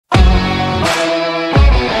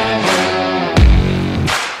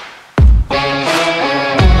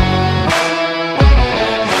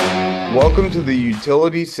Welcome to the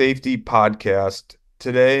Utility Safety Podcast.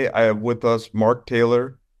 Today, I have with us Mark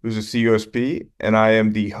Taylor, who's a CUSP, and I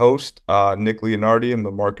am the host, Nick Leonardi. I'm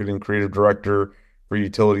the Marketing Creative Director for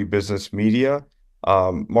Utility Business Media.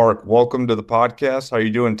 Mark, welcome to the podcast. How are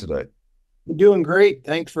you doing today? I'm doing great.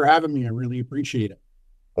 Thanks for having me. I really appreciate it.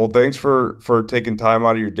 Well, thanks for taking time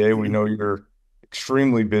out of your day. We know you're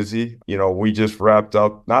extremely busy. We just wrapped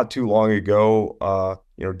up not too long ago.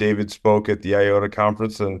 David spoke at the IUOTA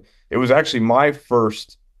conference, and it was actually my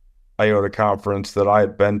first IUOTA conference that I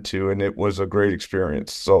had been to, and it was a great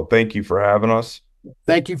experience. So thank you for having us.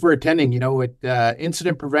 Thank you for attending.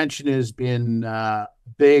 Incident prevention has been a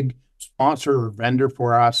big sponsor or vendor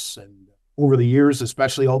for us. And over the years,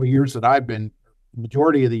 especially all the years that the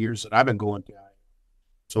majority of the years that I've been going to.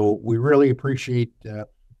 So we really appreciate the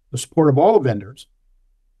support of all the vendors,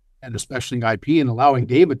 and especially IP, and allowing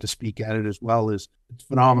David to speak at it as well. It's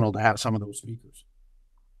phenomenal to have some of those speakers.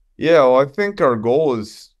 Yeah, well, I think our goal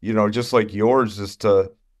is, just like yours, is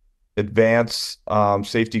to advance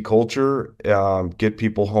safety culture, get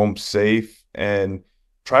people home safe, and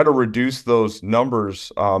try to reduce those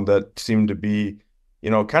numbers that seem to be,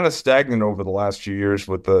 kind of stagnant over the last few years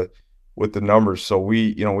with the numbers. So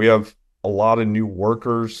we have a lot of new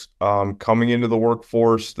workers coming into the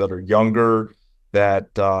workforce that are younger,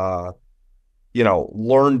 that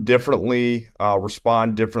learn differently,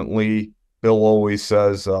 respond differently. Bill always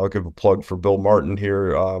says, I'll give a plug for Bill Martin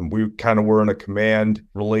here. We kind of were in a command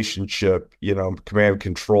relationship, command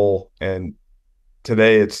control. And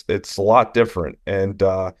today it's a lot different. And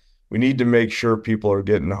we need to make sure people are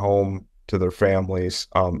getting home to their families,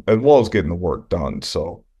 as well as getting the work done.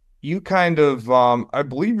 So you kind of, I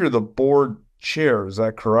believe you're the board chair. Is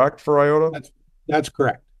that correct for IUOTA? That's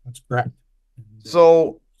correct. That's correct.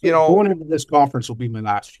 So, going into this conference will be my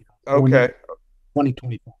last year. Okay.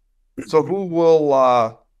 2025. So who will,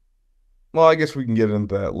 well, I guess we can get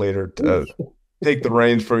into that later to take the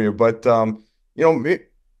reins from you. But, I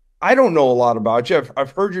don't know a lot about you.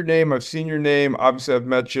 I've heard your name. I've seen your name. Obviously, I've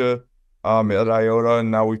met you at IUOTA, and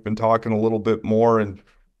now we've been talking a little bit more. And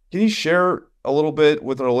can you share a little bit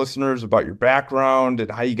with our listeners about your background and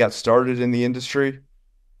how you got started in the industry?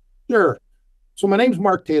 Sure. So my name's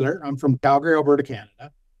Mark Taylor. I'm from Calgary, Alberta,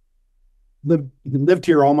 Canada. Lived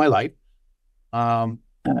here all my life. I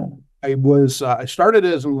started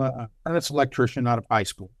as an apprentice electrician out of high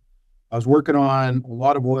school. I was working on a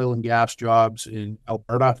lot of oil and gas jobs in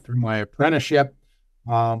Alberta through my apprenticeship.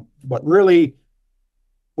 But really,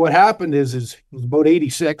 what happened is it was about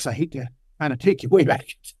 86. I hate to kind of take you way back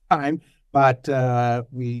in time, but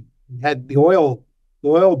we had the oil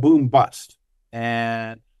boom bust,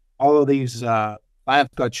 and all of these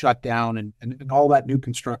plants got shut down, and all that new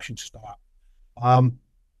construction stopped.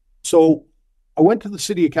 So I went to the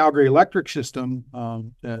City of Calgary electric system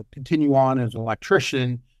to continue on as an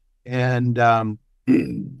electrician, and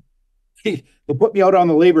they put me out on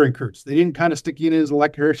the laboring crews. They didn't kind of stick you in as an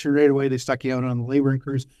electrician right away. They stuck you out on the laboring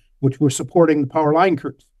crews, which were supporting the power line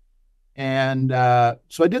crews. And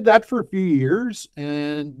so I did that for a few years,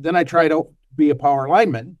 and then I tried out to be a power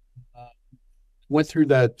lineman. Went through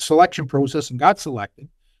the selection process and got selected.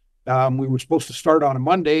 We were supposed to start on a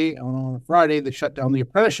Monday. On a Friday, they shut down the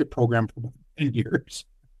apprenticeship program for 10 years.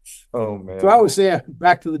 Oh man! So I was there,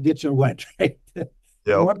 back to the ditch and went. Right?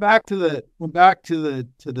 Yeah. Went back into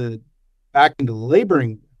the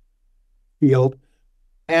laboring field,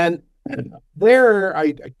 and there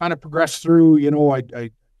I kind of progressed through.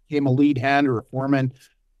 I became a lead hand or a foreman,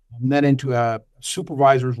 and then into a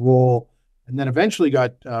supervisor's role, and then eventually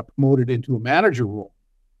got promoted into a manager role.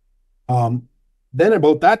 Then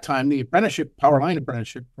about that time, the power line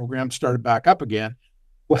apprenticeship program started back up again.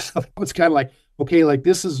 Was kind of like, okay, like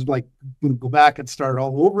this is like going to go back and start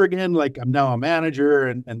all over again. Like I'm now a manager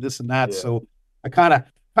and this and that. Yeah. So I kind of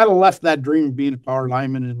left that dream of being a power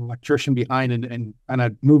lineman and an electrician behind and kind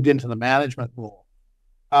of moved into the management role.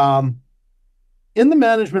 In the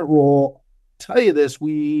management role, I'll tell you this,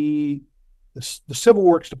 the Civil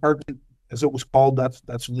Works Department, as it was called,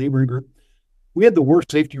 that's a laboring group. We had the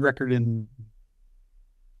worst safety record in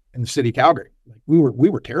the city of Calgary. Like we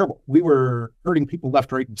were terrible. We were hurting people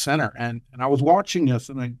left, right, and center. And I was watching this,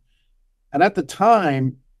 and at the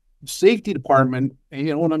time, the safety department, and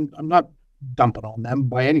I'm not dumping on them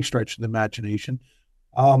by any stretch of the imagination.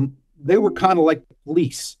 They were kind of like the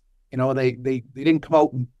police. They didn't come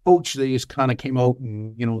out and coach. They just kind of came out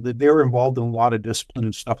and they were involved in a lot of discipline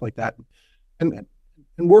and stuff like that. And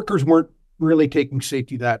workers weren't really taking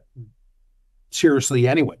safety that seriously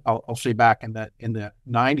anyway. I'll say back in the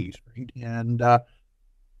 90s, right? And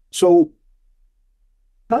so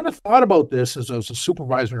kind of thought about this as I was a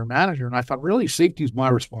supervisor or manager, and I thought, really, safety is my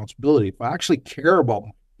responsibility. If I actually care about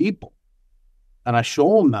my people and I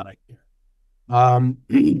show them that I care,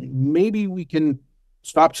 maybe we can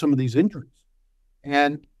stop some of these injuries.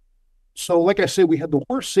 And so, like I said, we had the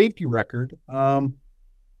worst safety record.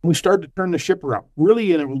 We started to turn the ship around,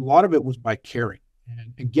 really, and a lot of it was by caring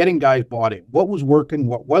and getting guys bought in. What was working,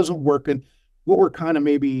 what wasn't working, what were kind of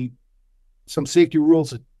maybe some safety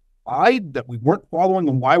rules that we weren't following,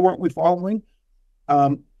 and why weren't we following?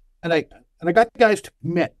 And I got the guys to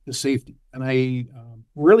commit to safety, and I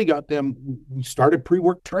really got them. We started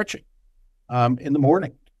pre-work stretching in the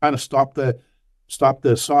morning, kind of stop the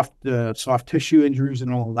soft tissue injuries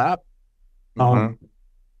and all of that.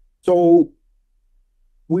 So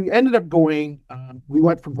we ended up going. We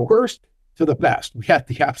went from the worst to the best. We had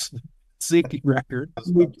the absolute safety record.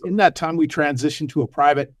 In that time, we transitioned to a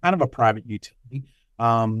private utility.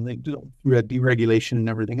 Through a deregulation and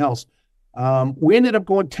everything else. We ended up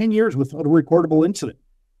going 10 years without a recordable incident.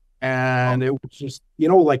 And it was just,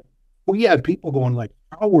 like, we had people going like,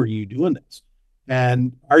 how were you doing this?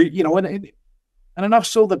 And and enough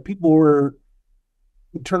so that people would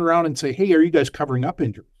turn around and say, hey, are you guys covering up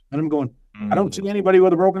injuries? And I'm going, I don't see anybody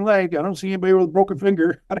with a broken leg. I don't see anybody with a broken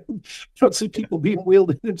finger. I don't see people being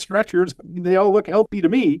wheeled in stretchers. I mean, they all look healthy to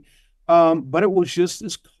me. But it was just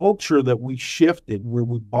this culture that we shifted where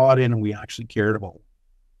we bought in and we actually cared about it.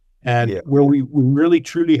 And where we really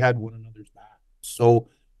truly had one another's back. So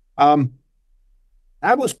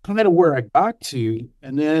that was kind of where I got to.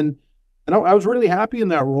 And then I was really happy in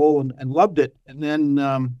that role and loved it. And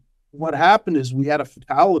then what happened is we had a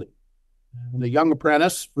fatality. And a young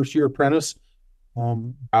apprentice, first-year apprentice,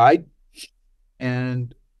 died.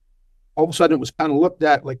 And all of a sudden it was kind of looked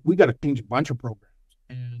at like, we got to change a bunch of programs.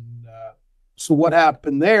 And so what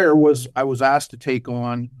happened there was I was asked to take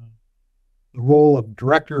on the role of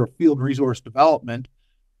Director of Field Resource Development,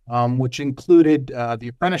 which included the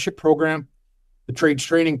apprenticeship program, the trades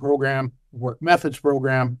training program, work methods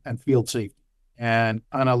program, and field safety. And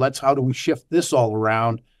kind of how do we shift this all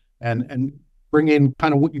around and bring in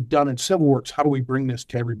kind of what you've done in civil works? How do we bring this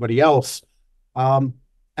to everybody else? And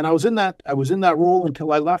I was in that role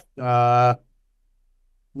until I left. I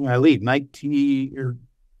leave 2018 or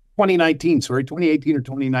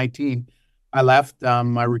 2019. I left.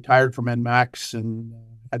 I retired from NMAX and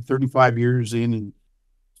had 35 years in and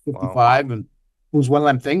 55. Wow. And it was one of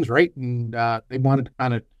them things, right? And they wanted to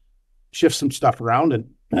kind of shift some stuff around.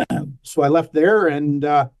 And so I left there. And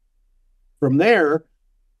from there,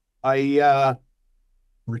 I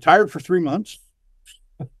retired for 3 months.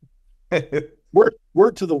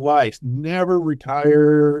 Word to the wise, never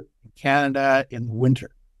retire in Canada in the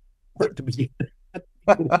winter. To begin.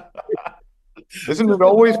 Isn't it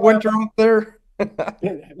always winter out there?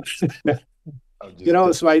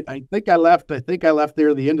 So I think I left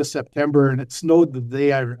there the end of September, and it snowed the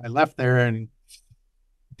day I left there, and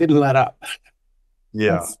didn't let up.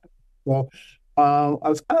 Yeah. Well, I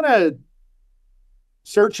was kind of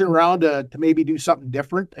searching around to maybe do something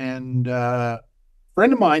different, and a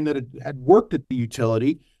friend of mine that had worked at the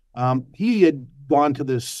utility, he had gone to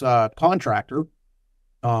this contractor,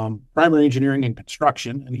 primary engineering and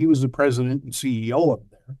construction, and he was the president and CEO of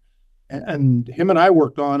there. And him and I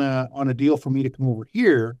worked on a deal for me to come over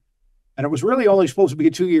here, and it was really only supposed to be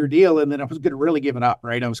a 2-year deal, and then I was going to really give it up,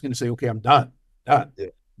 right? I was going to say, okay, I'm done. Yeah.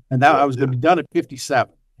 And now I was going to be done at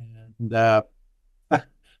 57, and that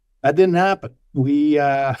didn't happen. We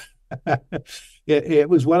it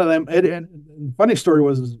was one of them. And the funny story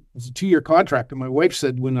was it was a 2-year contract, and my wife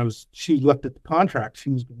said she looked at the contract,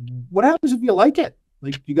 she was going, "What happens if you like it?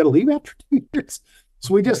 Like, you got to leave after 2 years?"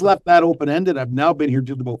 So we just left that open-ended. I've now been here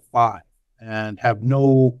just about 5 and have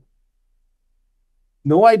no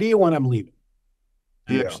idea when I'm leaving.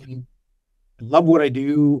 Yeah. Actually, I love what I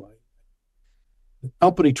do. The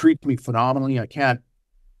company treats me phenomenally. I can't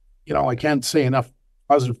say enough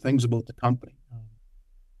positive things about the company.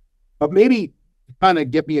 But maybe to kind of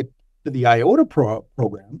get me to the IUOTA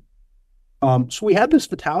program. So we had this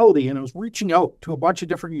fatality, and I was reaching out to a bunch of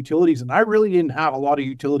different utilities, and I really didn't have a lot of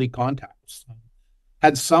utility contacts.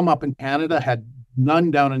 Had some up in Canada, had none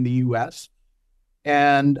down in the US.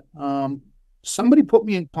 And somebody put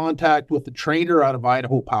me in contact with a trainer out of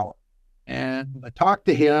Idaho Power. And I talked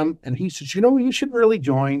to him, and he says, you should really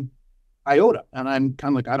join IUOTA. And I'm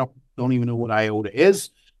kind of like, I don't even know what IUOTA is.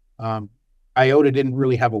 IUOTA didn't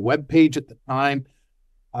really have a web page at the time.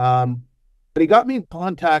 But he got me in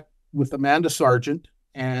contact with Amanda Sargent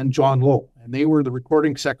and John Lowe, and they were the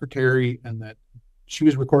recording secretary, and that she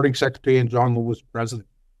was recording secretary and John Lowe was president.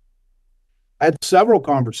 I had several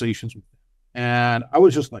conversations with them, and I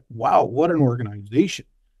was just like, wow, what an organization.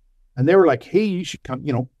 and they were like, "Hey, you should come,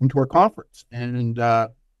 come to our conference." And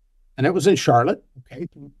it was in Charlotte. Okay,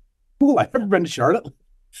 cool. I've never been to Charlotte.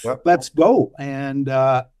 Yep. Let's go. And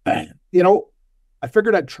I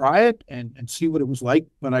figured I'd try it and see what it was like.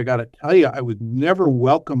 But I got to tell you, I was never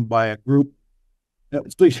welcomed by a group.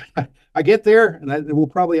 I get there, and we'll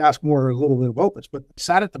probably ask more a little bit about this, but I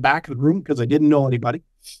sat at the back of the room because I didn't know anybody.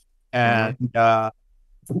 And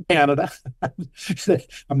from Canada,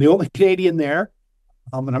 I'm the only Canadian there.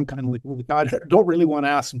 And I'm kind of like, well, God, I don't really want to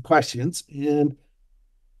ask some questions. And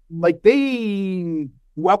like they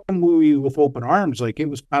welcomed me with open arms. Like it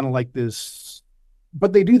was kind of like this,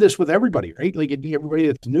 but they do this with everybody, right? Like everybody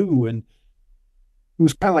that's new. And it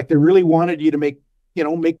was kind of like they really wanted you to make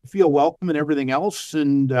you feel welcome and everything else.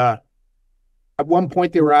 And at one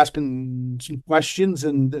point they were asking some questions,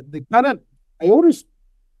 and they kind of,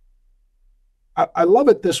 I love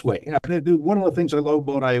it this way. One of the things I love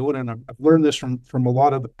about IUOTA, and I've learned this from a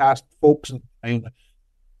lot of the past folks,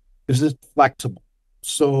 is it's flexible.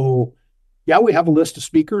 So yeah, we have a list of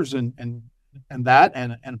speakers and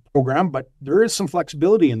a program, but there is some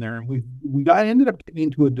flexibility in there. And we ended up getting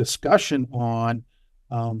into a discussion on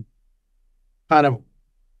kind of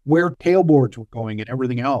where tailboards were going and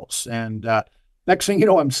everything else. And next thing you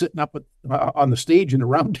know, I'm sitting up on the stage in the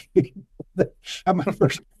round table. I'm my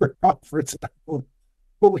first conference.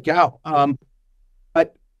 Holy cow.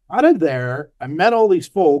 But out of there, I met all these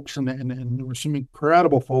folks, and there were some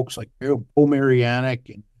incredible folks like Bo Marianic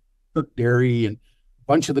and Kirk Derry and a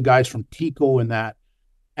bunch of the guys from TICO and that.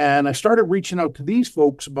 And I started reaching out to these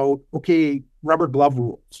folks about, okay, rubber glove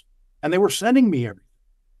rules. And they were sending me everything.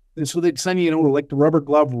 And so they'd send you, like the rubber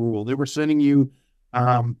glove rule. They were sending you,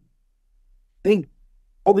 I think,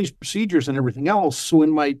 all these procedures and everything else. So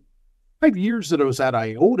in my 5 years that I was at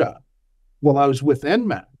IUOTA, while I was with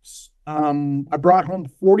NMAX, I brought home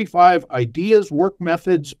 45 ideas, work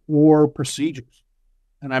methods, or procedures.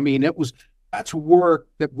 And I mean, that's work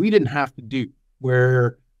that we didn't have to do.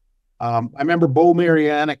 Where I remember Bo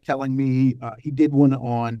Marianic telling me he did one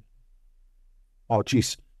on, oh,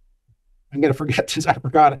 geez, I'm going to forget since I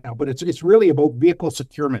forgot it now, but it's really about vehicle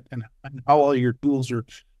securement and how all your tools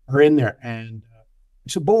are in there. And I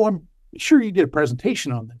said, Bo, I'm sure you did a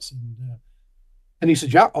presentation on this. And he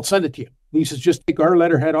said, yeah, I'll send it to you. He says, just take our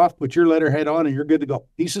letterhead off, put your letterhead on, and you're good to go.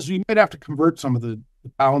 He says, you might have to convert some of the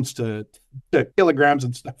pounds to kilograms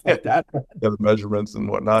and stuff like that. Yeah, the measurements and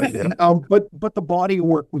whatnot. Yeah. But the body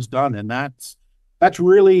work was done, and that's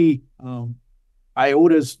really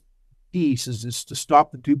IUOTA's piece is to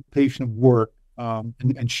stop the duplication of work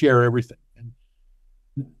and share everything. And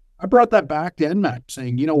I brought that back to NMAC,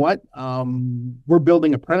 saying, you know what, we're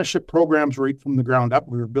building apprenticeship programs right from the ground up.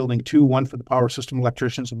 We were building two, one for the power system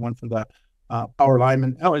electricians and one for the power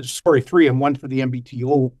linemen. Three, and one for the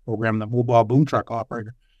MBTO program, the mobile boom truck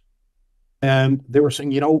operator. And they were saying,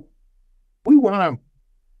 we want to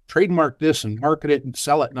trademark this and market it and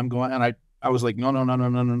sell it. And I'm going, and I was like,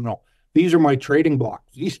 no. These are my trading blocks.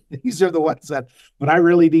 These are the ones that when I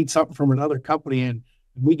really need something from another company and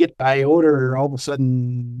we get IUOTA, or all of a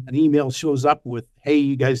sudden an email shows up with, hey,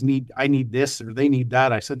 you guys I need this or they need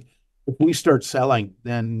that. I said, if we start selling,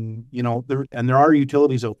 then, there are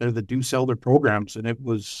utilities out there that do sell their programs. And I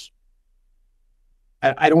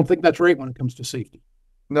don't think that's right when it comes to safety.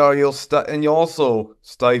 No, you'll also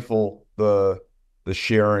stifle the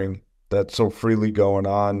sharing that's so freely going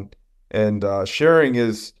on. And sharing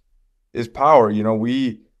is power.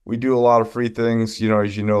 We do a lot of free things, as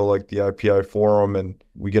like the IPI forum, and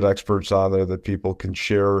we get experts on there that people can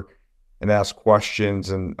share and ask questions.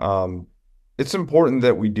 And it's important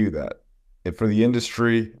that we do that. And for the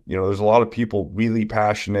industry, there's a lot of people really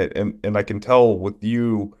passionate, and I can tell with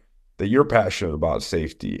you that you're passionate about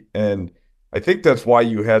safety. And I think that's why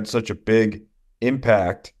you had such a big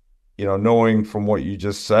impact, knowing from what you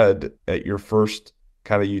just said at your first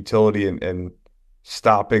kind of utility and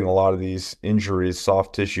stopping a lot of these injuries,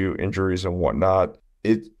 soft tissue injuries and whatnot.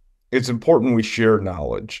 It's important we share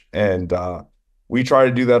knowledge, and we try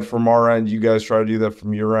to do that from our end. You guys try to do that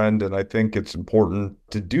from your end, and I think it's important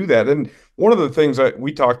to do that. And one of the things that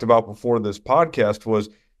we talked about before this podcast was,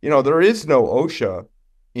 there is no OSHA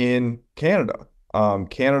in Canada.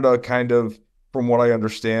 Canada kind of, from what I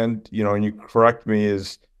understand, and you correct me,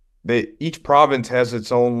 is each province has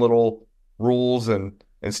its own little rules and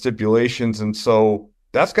stipulations. And so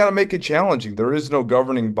that's got to make it challenging. There is no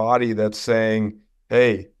governing body that's saying,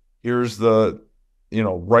 hey, here's the,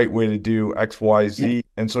 right way to do X, Y, Z. Yeah.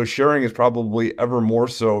 And so sharing is probably ever more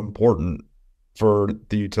so important for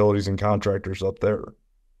the utilities and contractors up there.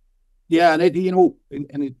 Yeah. And it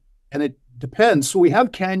depends. So we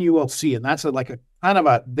have CAN ULC, and that's like a kind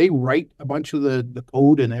of they write a bunch of the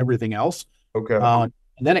code and everything else. Okay. And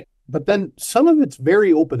then but then some of it's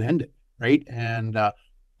very open ended, right? And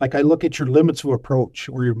like I look at your limits of approach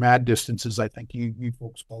or your mad distances, I think you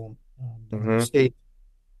folks call them down in the Hmm. state.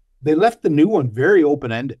 They left the new one very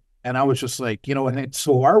open ended, and I was just like, and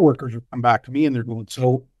so our workers would come back to me and they're going,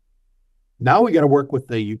 so now we got to work with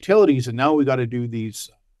the utilities, and now we got to do these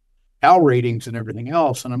Cal ratings and everything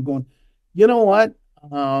else. And I'm going, you know what?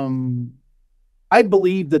 Um, I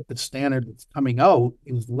believe that the standard that's coming out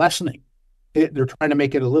is lessening. They're trying to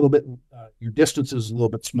make it a little bit, your distance is a little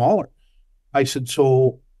bit smaller. I said,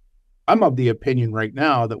 so I'm of the opinion right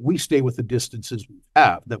now that we stay with the distances we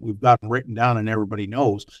have, that we've gotten written down and everybody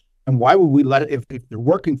knows. And why would we if they're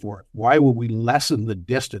working for it, why would we lessen the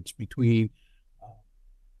distance between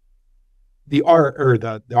the art or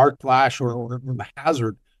the arc flash or the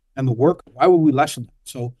hazard and the work? Why would we lessen that?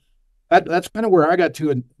 So that's kind of where I got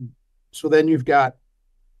to. And so then you've got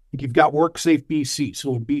WorkSafe BC.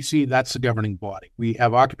 So in BC, that's the governing body. We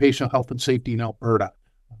have Occupational Health and Safety in Alberta.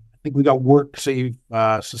 I think we got WorkSafe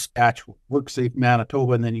Saskatchewan, WorkSafe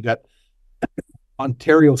Manitoba, and then you got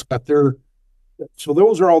Ontario's got their. So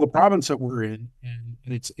those are all the provinces that we're in, and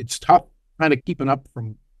it's tough kind of keeping up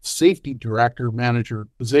from safety director manager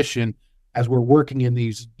position as we're working in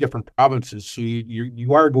these different provinces. So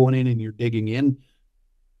you are going in and you're digging in,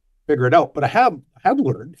 figure it out. But I have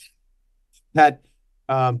learned that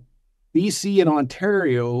BC and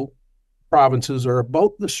Ontario provinces are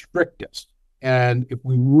about the strictest. And if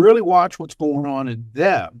we really watch what's going on in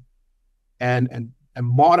them and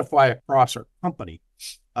modify across our company,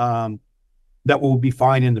 that will be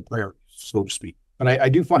fine in the prairies, so to speak. But I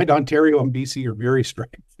do find Ontario and BC are very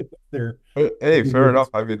strict. They're Hey, fair enough.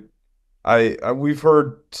 I mean, we've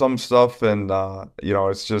heard some stuff, and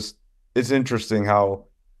it's interesting how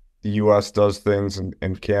the U.S. does things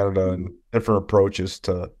in Canada and different approaches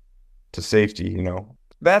to safety.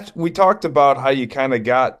 That's we talked about how you kind of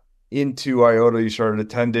got into IUOTA. You started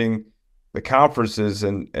attending the conferences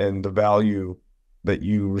and the value that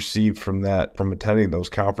you received from attending those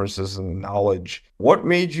conferences and the knowledge. What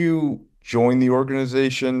made you join the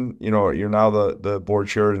organization? You're now the board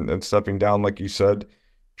chair and stepping down, like you said,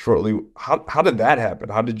 shortly. How did that happen?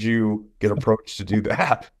 How did you get approached to do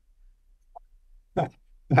that?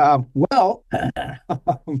 Well,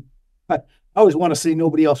 I always want to say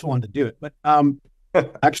nobody else wanted to do it, but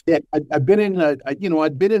actually, I've been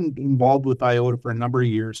involved with IUOTA for a number of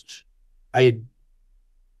years. I had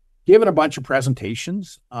given a bunch of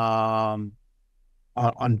presentations on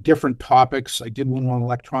different topics. I did one on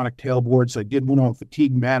electronic tailboards. I did one on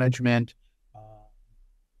fatigue management.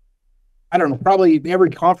 I don't know, probably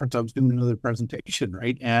every conference I was doing another presentation,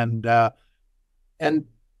 right? And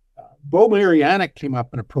Bo Marianic came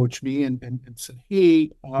up and approached me and said,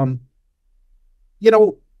 hey,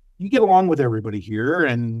 you get along with everybody here,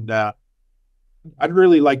 and I'd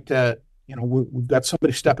really like to, we've got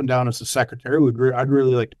somebody stepping down as the secretary. I'd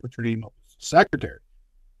really like to put your name up as the secretary.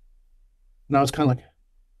 And I was kind of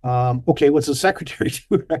like, okay, what's the secretary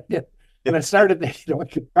do? Right? And I started, I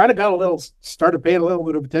kind of started paying a little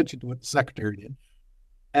bit of attention to what the secretary did.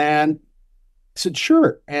 And I said,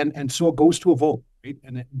 sure. And so it goes to a vote. Right?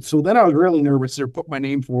 And so then I was really nervous. They put my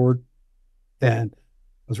name forward, and I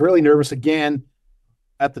was really nervous again.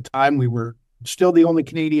 At the time, we were still the only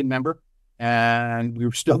Canadian member, and we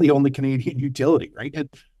were still the only Canadian utility, right? And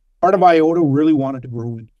part of IUOTA really wanted to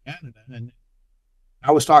grow into Canada. And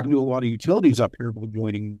I was talking to a lot of utilities up here about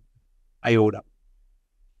joining IUOTA.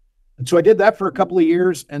 And so I did that for a couple of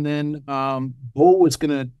years, and then Bo was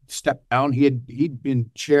going to step down. He'd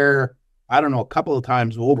been chair, I don't know, a couple of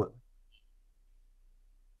times over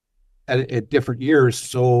at different years.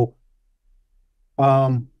 So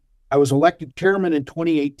I was elected chairman in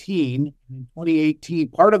 2018. In 2018,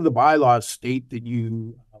 part of the bylaws state that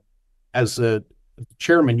you, as a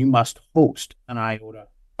chairman, you must host an IUOTA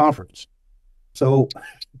conference. So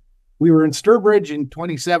we were in Sturbridge in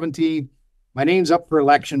 2017. My name's up for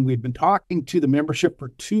election. We'd been talking to the membership for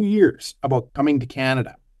 2 years about coming to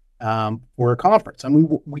Canada for a conference,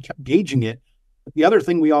 and we kept gauging it. But the other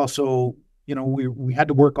thing we also, we had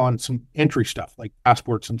to work on some entry stuff like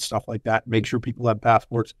passports and stuff like that, make sure people had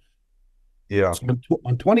passports. Yeah. So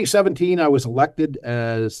on 2017, I was elected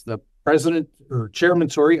as the president or chairman,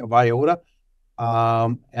 of IUOTA.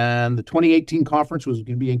 And the 2018 conference was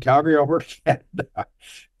going to be in Calgary, Alberta, Canada.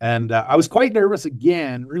 And I was quite nervous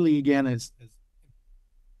again, as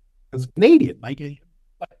a Canadian. Like,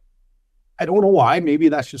 I don't know why. Maybe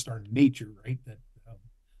that's just our nature, right? That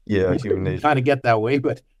Yeah, human we nature. kind of get that way.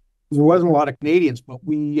 But there wasn't a lot of Canadians. But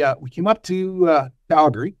we came up to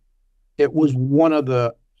Calgary. It was one of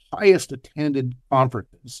the highest attended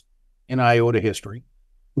conferences in IUOTA history.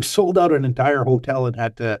 We sold out an entire hotel and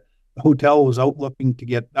the hotel was out looking to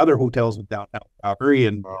get other hotels in downtown Calgary.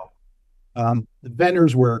 And Wow. the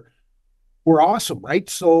vendors were awesome, right?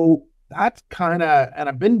 So that's kind of, and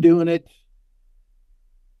I've been doing it.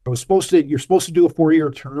 You're supposed to do a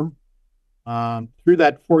 4-year term. Through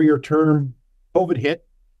that 4-year term, COVID hit.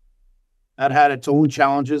 That had its own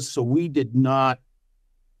challenges. So we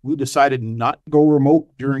decided not to go remote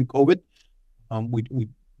during COVID. We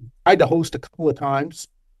tried to host a couple of times,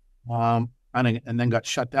 and then got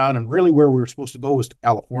shut down. And really where we were supposed to go was to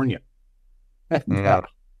California. And, Yeah.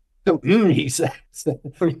 so, he says,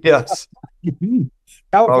 Yes.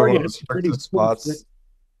 California Oh, has pretty restricted spots.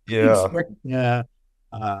 Yeah. strict,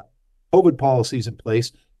 COVID policies in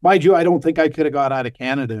place. Mind you, I don't think I could have got out of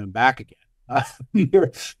Canada and back again.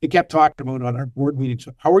 They kept talking about on our board meetings,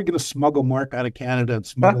 how are we going to smuggle Mark out of Canada and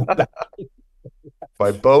smuggle him back?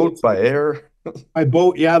 By boat, by air. By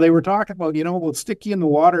boat, yeah, they were talking about, we'll stick you in the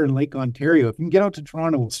water in Lake Ontario. If you can get out to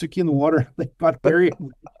Toronto, we'll stick you in the water in Lake Ontario.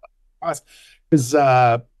 Because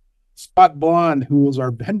Scott Blond, who was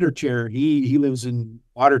our vendor chair, he lives in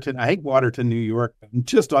Waterton, I think Waterton, New York,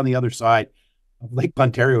 just on the other side of Lake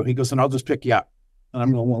Ontario. He goes, and I'll just pick you up. And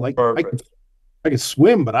I'm going, well, like, I can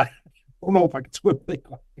swim, but I don't know if I can swim Lake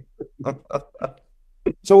Ontario.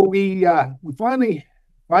 So we finally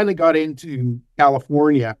got into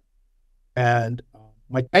California, and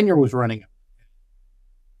my tenure was running out.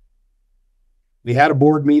 We had a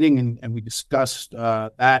board meeting and we discussed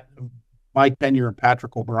that, my tenure and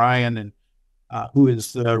Patrick O'Brien, and who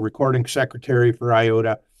is the recording secretary for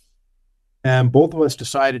IUOTA. And both of us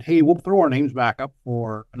decided, hey, we'll throw our names back up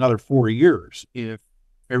for another 4 years if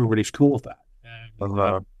everybody's cool with that.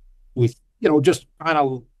 And we, just kind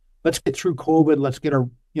of, let's get through COVID. Let's get our,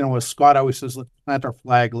 as Scott always says, let's plant our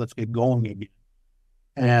flag. Let's get going again.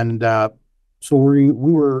 And so we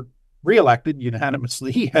were reelected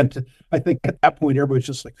unanimously. And I think at that point, everybody's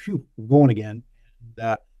just like, phew, we're going again.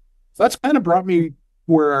 And so that's kind of brought me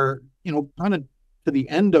where, kind of to the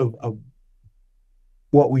end of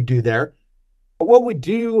what we do there. But what we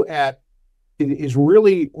do is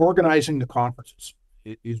really organizing the conferences.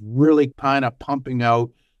 It is really kind of pumping out,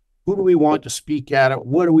 who do we want to speak at it?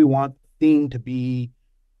 What do we want the theme to be?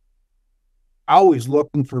 Always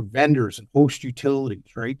looking for vendors and host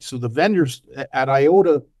utilities, right? So the vendors at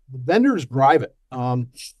IUOTA, the vendors drive it. The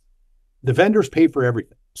vendors pay for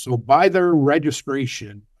everything. So by their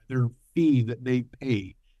registration, their fee that they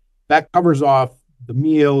pay, that covers off the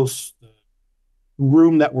meals, the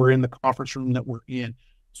room that we're in, the conference room that we're in.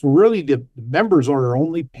 So really the members are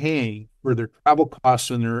only paying for their travel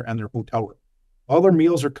costs and their hotel room. All their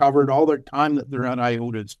meals are covered, all their time that they're on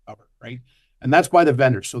IUOTA is covered, right? And that's by the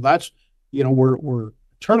vendors. So that's, we're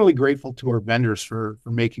eternally grateful to our vendors for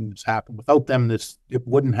making this happen. Without them, it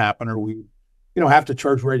wouldn't happen, or we, have to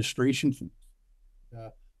charge registration fees.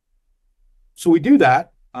 So we do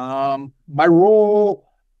that. My role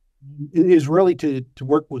is really to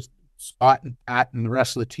work with Scott and Pat and the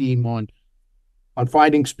rest of the team on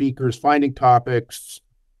finding speakers, finding topics,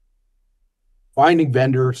 finding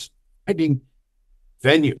vendors, finding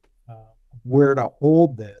venue, where to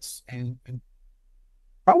hold this. And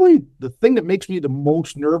probably the thing that makes me the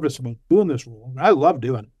most nervous about doing this role, and I love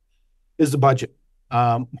doing it, is the budget.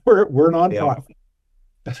 We're a nonprofit.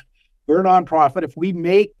 Yeah. We're a nonprofit. If we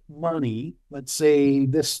make money, let's say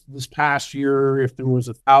this past year, if there was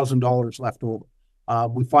 $1,000 left over,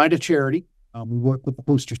 we find a charity. We work with the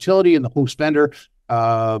host utility and the host vendor,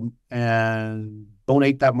 and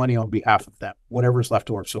donate that money on behalf of them, whatever's left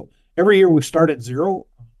over. So every year we start at zero.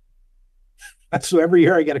 So every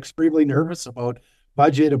year I get extremely nervous about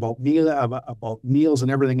budget, about meals and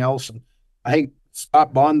everything else. And I think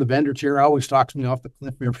Scott Bond, the vendor chair, always talks me off the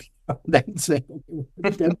cliff every now and then, saying,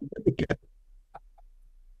 and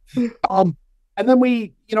then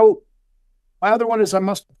we, my other one is I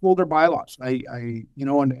must uphold their bylaws.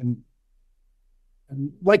 And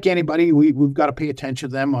like anybody, we've got to pay attention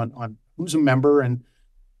to them on who's a member. And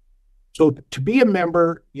so to be a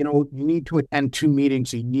member, you need to attend 2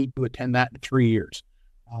 meetings. You need to attend that in 3 years.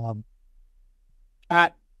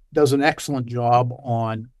 Pat does an excellent job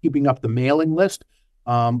on keeping up the mailing list.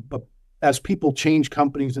 But as people change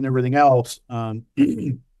companies and everything else,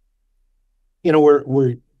 we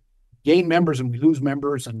gain members and we lose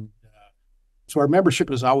members. And so our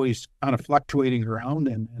membership is always kind of fluctuating around,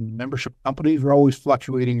 and membership companies are always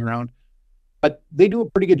fluctuating around. But they do a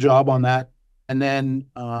pretty good job on that. And then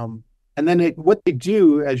what they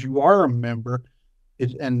do as you are a member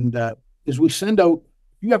is we send out,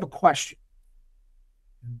 if you have a question,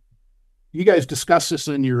 you guys discuss this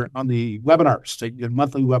on the webinars, your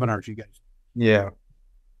monthly webinars, you guys. Yeah.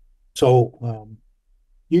 So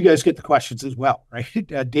you guys get the questions as well, right?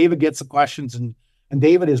 David gets the questions, and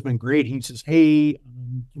David has been great. He says, "Hey,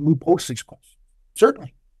 can we post these questions?"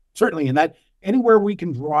 Certainly, certainly, and that anywhere we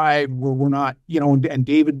can drive where we're not, and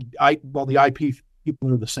David, the IP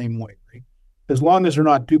people are the same way, right? As long as they're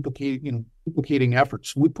not duplicating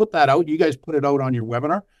efforts. We put that out. You guys put it out on your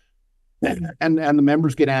webinar, and the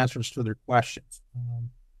members get answers to their questions.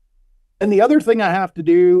 And the other thing I have to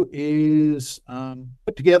do is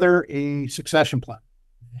put together a succession plan.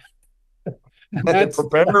 That's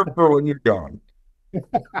prepare for when you're gone.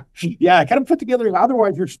 Yeah, I kind of put together.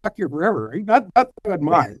 Otherwise, you're stuck here forever, right? Not good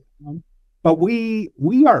mind. But we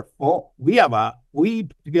are full. We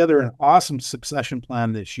put together an awesome succession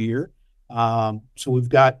plan this year. So we've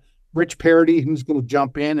got Rich Parody, who's going to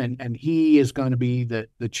jump in, and he is going to be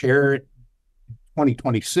the chair at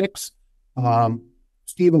 2026.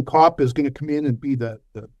 Stephen Kopp is going to come in and be the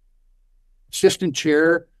assistant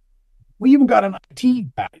chair. We even got an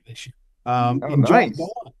IT guy this year. Nice.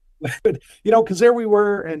 Because there we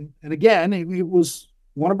were, and again, it was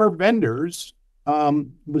one of our vendors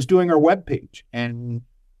was doing our webpage and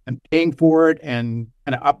paying for it and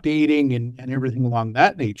kind of updating and everything along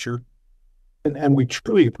that nature. And we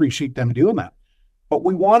truly appreciate them doing that. But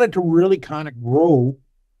we wanted to really kind of grow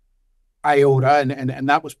IUOTA, and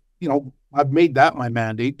that was, I've made that my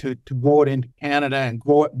mandate to grow it into Canada and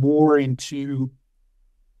grow it more into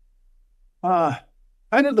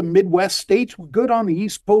kind of the Midwest states. We're good on the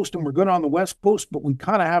East Coast and we're good on the West Coast, but we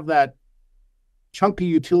kind of have that chunky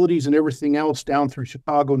utilities and everything else down through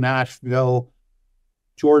Chicago, Nashville,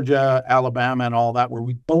 Georgia, Alabama, and all that, where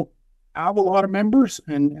we don't have a lot of members,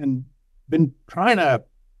 and been trying to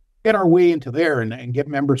get our way into there and get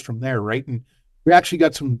members from there, right? And we actually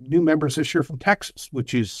got some new members this year from Texas,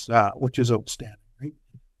 which is outstanding, right?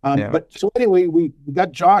 But so anyway, we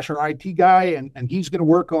got Josh, our IT guy, and he's going to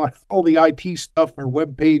work on all the IT stuff, our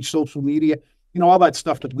webpage, social media, all that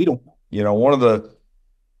stuff that we don't know. One of the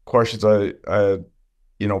questions I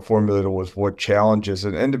formulated was what challenges,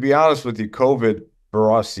 and to be honest with you, COVID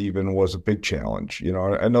for us even was a big challenge.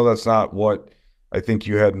 I know that's not what I think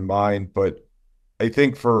you had in mind, but I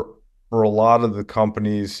think for a lot of the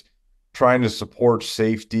companies trying to support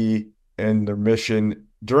safety and their mission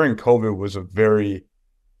during COVID was a very,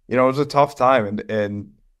 it was a tough time.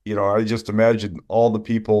 And I just imagine all the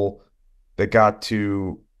people that got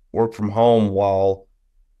to work from home while,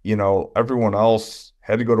 everyone else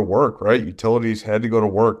had to go to work, right? Utilities had to go to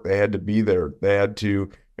work. They had to be there. They had to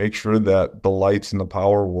make sure that the lights and the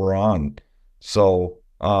power were on. So,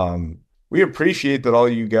 we appreciate that all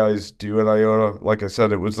you guys do at IUOTA. Like I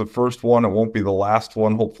said, it was the first one. It won't be the last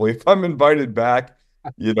one. Hopefully, if I'm invited back,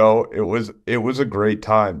 it was a great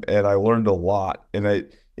time, and I learned a lot. And I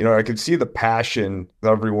could see the passion that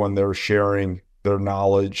everyone there sharing their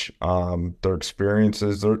knowledge, their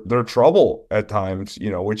experiences, their trouble at times.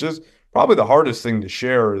 Which is probably the hardest thing to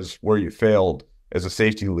share is where you failed as a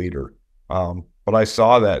safety leader. But I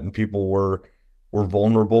saw that, and people were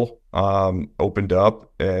vulnerable, opened up,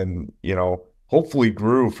 and hopefully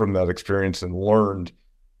grew from that experience and learned.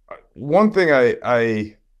 One thing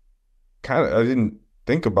I didn't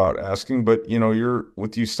think about asking, but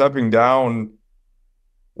with you stepping down,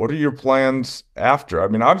 what are your plans after? I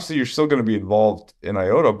mean, obviously you're still going to be involved in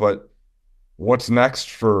IUOTA, but what's next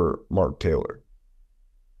for Mark Taylor?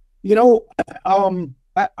 I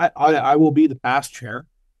will be the past chair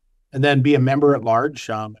and then be a member at large.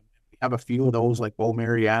 Have a few of those like Bo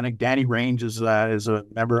Marianic. Danny Range is a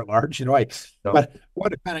member at large. But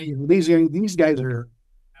what kind of these guys are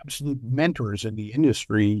absolute mentors in the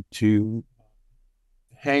industry to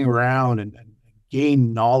hang around and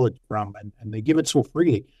gain knowledge from, and they give it so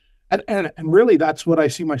freely. And really, that's what I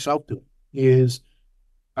see myself doing is,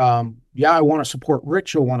 I want to support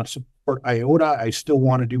Rich. I want to support IUOTA. I still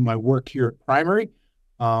want to do my work here at Primary.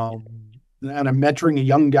 And I'm mentoring a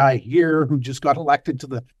young guy here who just got elected to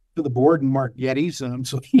the board, and Mark Yetis.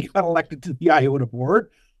 So he got elected to the IUOTA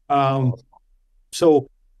board. So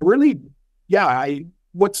really,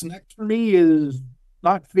 what's next for me is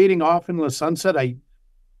not fading off into the sunset. I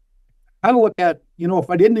kind of look at, if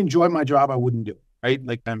I didn't enjoy my job, I wouldn't do it, right?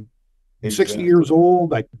 Like I'm 60 years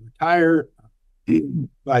old, I can retire,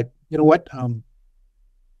 but you know what?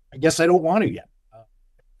 I guess I don't want to yet.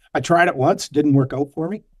 I tried it once, didn't work out for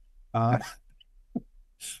me. I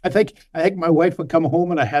think my wife would come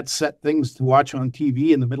home and I had set things to watch on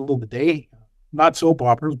TV in the middle of the day. Not soap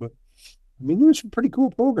operas, but I mean, there's some pretty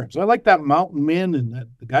cool programs. I like that Mountain Men and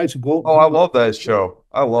the guys who go. Oh, I love that show.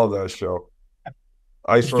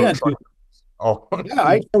 Ice Road Truckers. Oh, Yeah,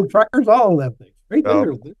 I drove truckers, all of them things. Right yeah,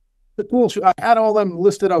 there. The tools. I had all them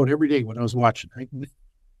listed out every day when I was watching. Right.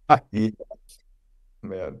 yeah,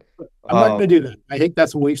 man. I'm not Um, going to do that. I think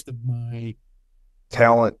that's a waste of my Talent,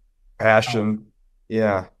 talent. passion.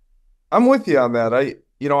 Yeah. I'm with you on that. I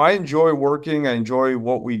enjoy working. I enjoy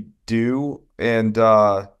what we do. And,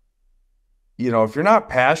 if you're not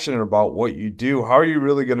passionate about what you do, how are you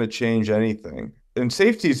really going to change anything? And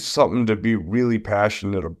safety is something to be really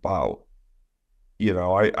passionate about.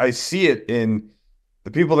 I see it in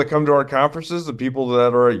the people that come to our conferences, the people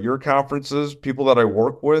that are at your conferences, people that I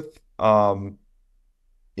work with.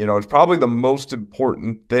 It's probably the most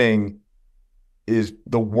important thing is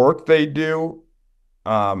the work they do,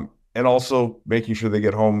 and also making sure they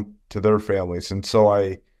get home to their families. And so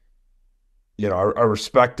I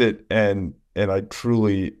respect it, and I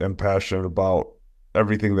truly am passionate about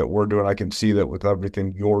everything that we're doing. I can see that with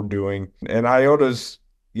everything you're doing. And IOTA's,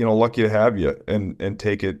 lucky to have you and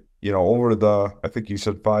take it, over I think you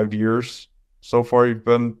said 5 years so far you've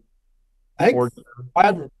been I think for.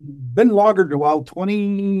 I've been longer to while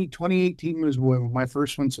 2018 was my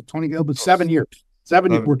first one. So 20, but 7 years.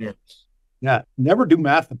 7 years. 7 years. Yeah. Never do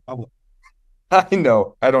math in public. I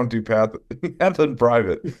know. I don't do math in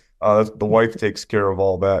private. The wife takes care of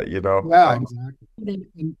all that, Yeah, exactly.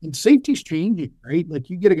 And safety's changing, right? Like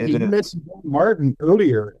It you is. mentioned Martin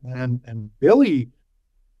earlier, and Billy,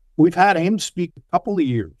 we've had him speak a couple of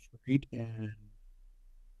years, right? And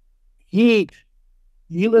he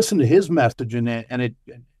he listened to his message, and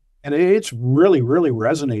it's really really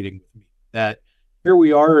resonating with me that here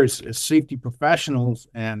we are as safety professionals,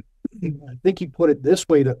 and I think he put it this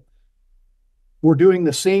way: that we're doing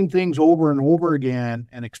the same things over and over again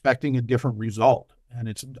and expecting a different result. And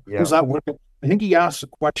it's how's Yeah. that working? I think he asked a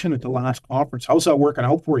question at the last conference. How's that working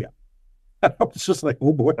out for you? I was just like,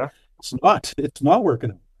 oh boy, Yeah. it's not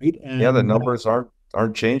working out, right? Yeah, the And numbers aren't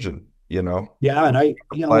changing, yeah, and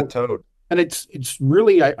plateaued. and it's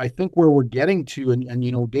really I think where we're getting to,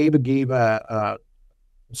 and David gave a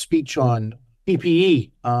speech on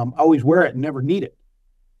PPE. Always wear it and never need it.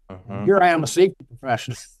 And Hmm. here I am, a safety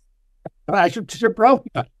professional. I should probably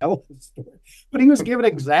not tell this story, but he was giving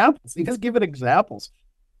examples. He was giving examples.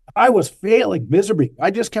 I was failing miserably.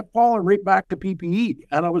 I just kept falling right back to PPE,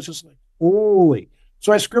 and I was just like, holy.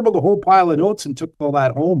 So I scribbled a whole pile of notes and took all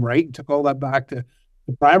that home, right? And took all that back to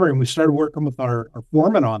the primary, and we started working with our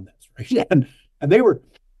foreman on this, right? And they were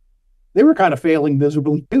kind of failing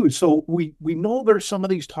miserably too. So we know there's some of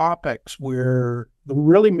these topics where they're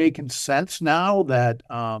really making sense now that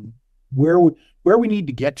where we, where we need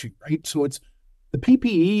to get to, right? So it's the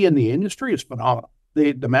PPE in the industry is phenomenal.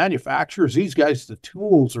 The manufacturers, these guys, the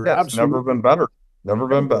tools are Yeah, it's never absolutely been better. Never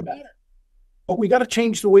been better. better. But we got to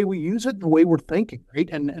change the way we use it, and the way we're thinking, right?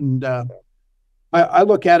 And I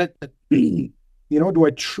look at it that do I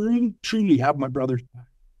truly have my brother's back?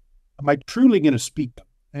 Am I truly going to speak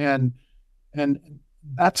them? And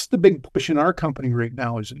that's the big push in our company right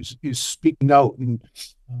now is speaking out. And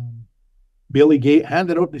Billy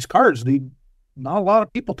handed out these cards. Not a lot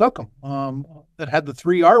of people took them that had the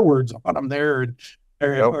 3 R words on them there.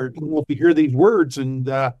 Yep. Or if you hear these words, and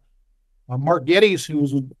Mark Geddes,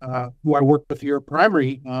 who I worked with here at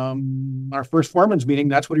Primary, our first foreman's meeting,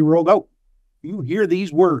 that's what he rolled out. You hear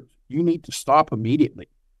these words, you need to stop immediately.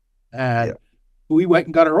 Yeah. And we went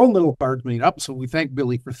and got our own little cards made up. So we thank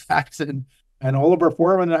Billy for that. And all of our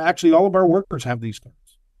foremen, actually all of our workers have these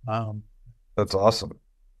cards. That's awesome.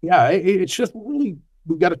 Yeah, it's just really,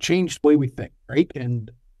 we've got to change the way we think, right? And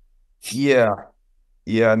Yeah.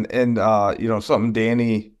 Yeah. And something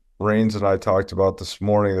Danny Rains and I talked about this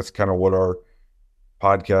morning, that's kind of what our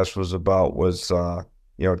podcast was about, was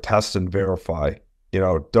test and verify.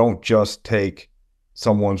 Don't just take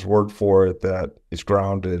someone's word for it that it's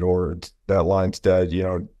grounded or that line's dead.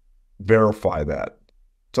 Verify that.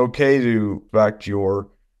 It's okay to back your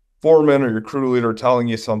foreman or your crew leader telling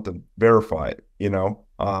you something, verify it.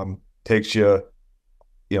 Takes you a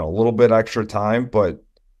little bit extra time, but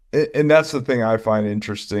and that's the thing I find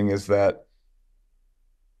interesting is that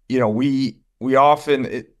we often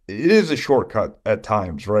it is a shortcut at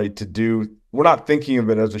times, right? We're not thinking of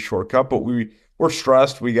it as a shortcut, but we're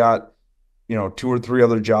stressed. We got 2 or 3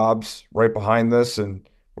 other jobs right behind this, and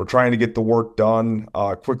we're trying to get the work done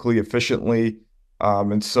quickly, efficiently.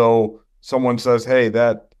 And so someone says, "Hey,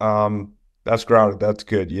 that's grounded. That's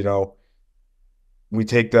good." We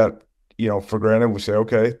take that for granted. We say,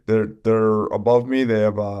 "Okay, they're above me. They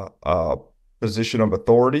have a position of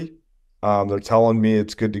authority. They're telling me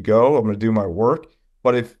it's good to go. I'm going to do my work."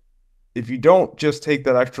 But if you don't just take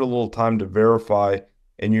that extra little time to verify,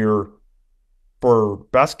 and you're, for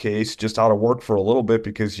best case, just out of work for a little bit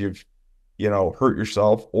because you've hurt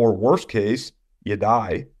yourself, or worst case, you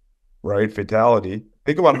die, right? Fatality.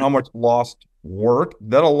 Think about how much lost work,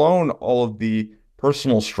 let alone all of the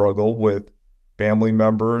personal struggle with family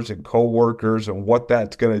members and coworkers and what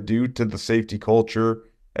that's going to do to the safety culture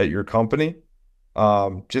at your company.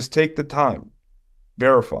 Just take the time,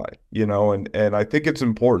 verify, and I think it's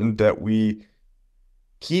important that we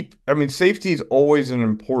I mean, safety is always an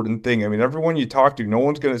important thing. I mean, everyone you talk to, no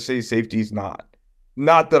one's going to say safety is not.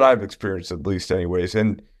 Not that I've experienced, at least, anyways.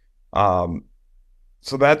 And um,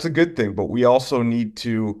 so that's a good thing. But we also need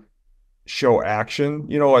to show action.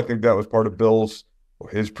 I think that was part of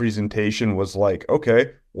his presentation was like,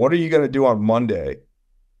 okay, what are you going to do on Monday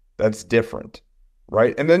that's different,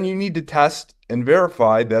 right? And then you need to test and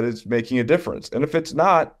verify that it's making a difference. And if it's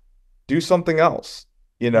not, do something else,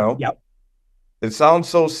 you know? Yep. It sounds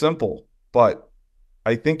so simple, but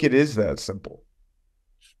I think it is that simple.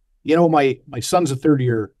 My son's a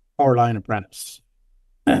third-year power line apprentice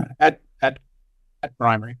at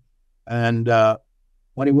primary. And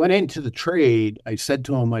when he went into the trade, I said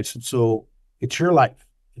to him, I said, so it's your life.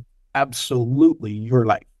 It's absolutely your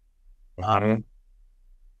life. You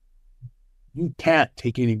can't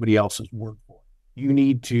take anybody else's word for it. You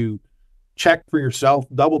need to check for yourself,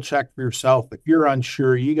 double check for yourself. If you're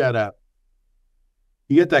unsure, you get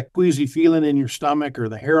that queasy feeling in your stomach or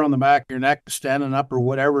the hair on the back of your neck standing up or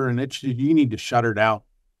whatever, and you need to shut her down.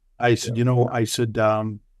 I said,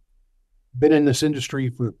 been in this industry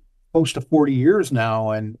for close to 40 years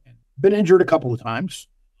now and been injured a couple of times.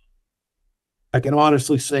 I can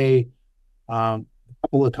honestly say a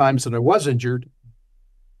couple of times that I was injured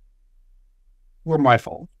were my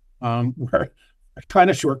fault. Where I kind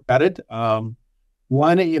of shortcutted.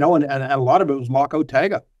 One, and a lot of it was lockout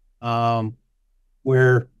tag up,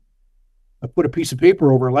 where I put a piece of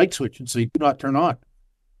paper over a light switch and say, do not turn on.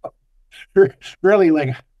 Really,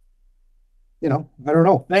 like, I don't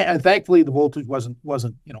know. And thankfully, the voltage wasn't,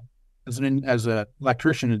 as an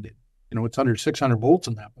electrician, it did. It's under 600 volts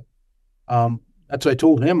in that. But that's what I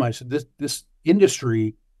told him. I said, this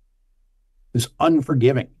industry is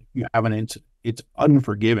unforgiving. If you have an incident, it's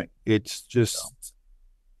unforgiving. It's just,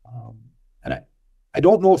 and I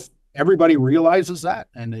don't know if everybody realizes that.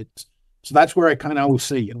 And so that's where I kind of always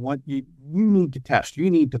say, you need to test,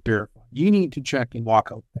 you need to verify, you need to check and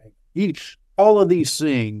walk out. All of these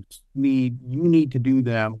things you need to do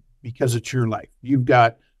them because it's your life. You've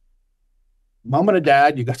got mom and a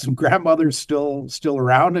dad, you got some grandmothers still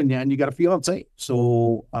around, and you got a fiance.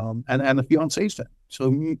 So, and the fiance's dead.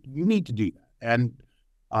 So you need to do that. And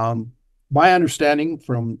my understanding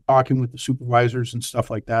from talking with the supervisors and stuff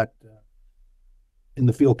like that in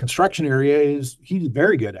the field construction area is he's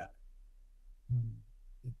very good at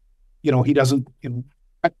it. He doesn't, and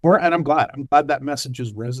I'm glad that message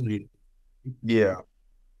is resonating. Yeah.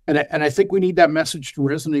 And I think we need that message to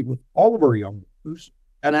resonate with all of our young workers.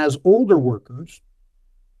 And as older workers,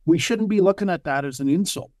 we shouldn't be looking at that as an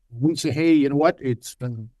insult. We say, hey, you know what? It's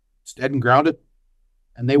dead and grounded,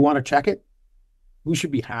 and they want to check it. We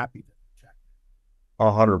should be happy to check it.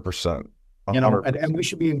 100%. 100%. And we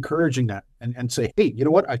should be encouraging that and say, hey, you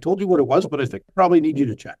know what? I told you what it was, but I think I probably need you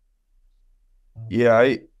to check.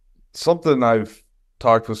 Yeah, something I've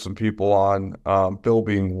talked with some people on, Bill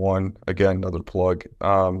being one, again, another plug.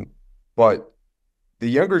 But the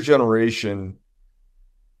younger generation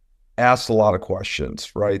asks a lot of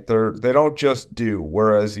questions, right? They don't just do,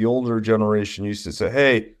 whereas the older generation used to say,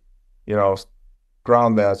 hey,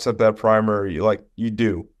 ground that, set that primary, you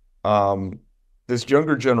do. This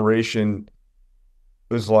younger generation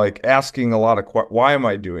was like asking a lot of why am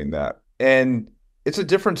I doing that? And it's a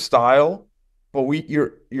different style, but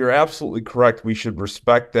you're absolutely correct. We should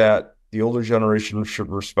respect that. The older generation should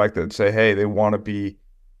respect it and say, hey, they want to be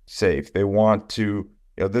safe. They want to,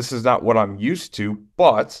 this is not what I'm used to,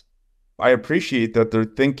 but I appreciate that they're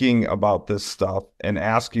thinking about this stuff and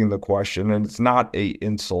asking the question, and it's not an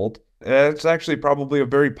insult. It's actually probably a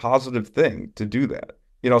very positive thing to do that.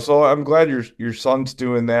 So I'm glad your son's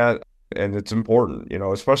doing that, and it's important,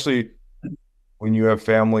 especially when you have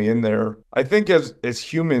family in there. I think as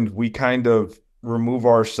humans, we kind of remove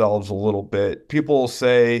ourselves a little bit. People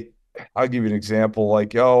say, I'll give you an example,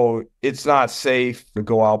 like, oh, it's not safe to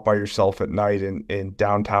go out by yourself at night in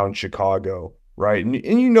downtown Chicago, right? And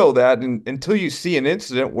you know that until you see an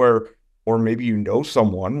incident where, or maybe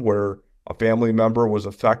someone where a family member was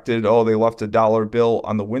affected. Oh, they left a dollar bill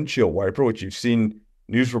on the windshield wiper, which you've seen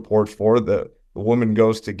news reports for. The woman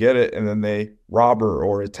goes to get it and then they rob her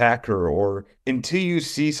or attack her. Or until you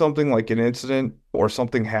see something like an incident or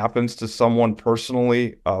something happens to someone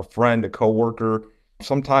personally, a friend, a coworker,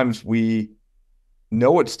 sometimes we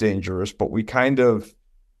know it's dangerous, but we kind of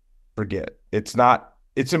forget. It's not,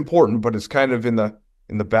 it's important, but it's kind of in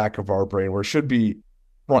the back of our brain where it should be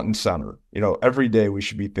front and center. You know, every day we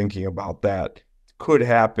should be thinking about that could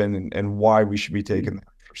happen and why we should be taking the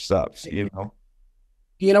extra steps, you know?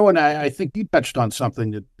 And I think you touched on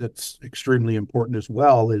something that's extremely important as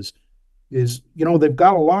well they've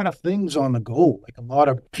got a lot of things on the go, like a lot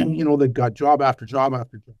of, they've got job after job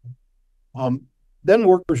after job. Then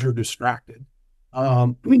workers are distracted.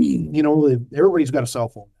 Everybody's got a cell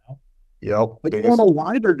phone now, Yep. but you don't know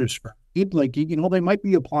why they're distracted. Like, they might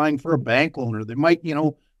be applying for a bank loan, or they might,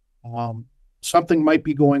 something might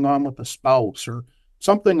be going on with a spouse or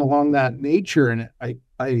something along that nature. And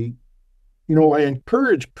I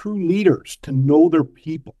encourage crew leaders to know their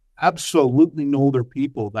people, absolutely know their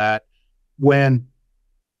people, that when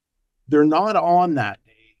they're not on that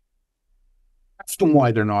day, ask them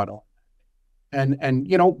why they're not on. And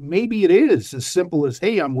maybe it is as simple as,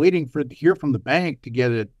 hey, I'm waiting to hear from the bank to get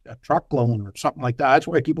a truck loan or something like that. That's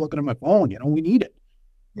why I keep looking at my phone. We need it.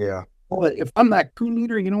 Yeah. Well, if I'm that crew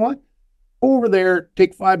leader, you know what? Go over there,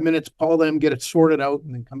 take 5 minutes, call them, get it sorted out,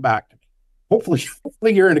 and then come back to me. Hopefully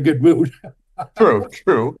you're in a good mood. True.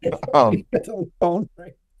 Phone,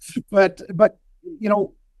 right? But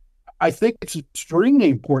I think it's extremely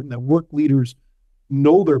important that work leaders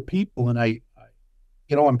know their people. And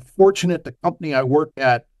I'm fortunate the company I work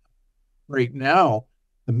at right now,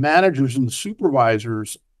 the managers and the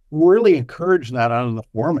supervisors really encourage that out of the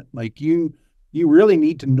foreman. Like, you really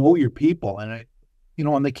need to know your people. And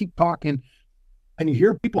and they keep talking, and you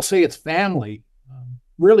hear people say it's family.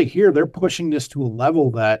 Really here, they're pushing this to a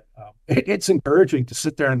level that it's encouraging to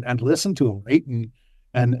sit there and listen to them, right?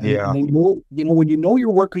 And they know, when you know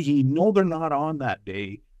your workers, they're not on that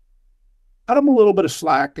day, cut them a little bit of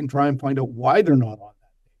slack and try and find out why they're not on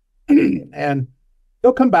that day. And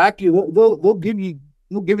they'll come back to you. They'll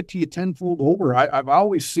give it to you tenfold over. I've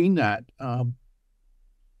always seen that.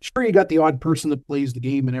 Sure, you got the odd person that plays the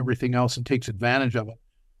game and everything else and takes advantage of it.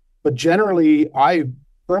 But generally, I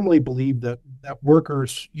firmly believe that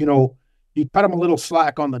workers, you cut them a little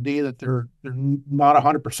slack on the day that they're not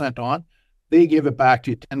 100% on, they give it back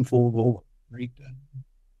to you tenfold over, right?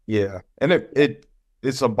 Yeah. And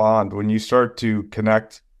it's a bond when you start to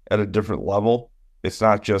connect at a different level. It's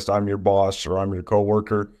not just I'm your boss or I'm your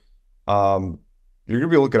coworker. You're gonna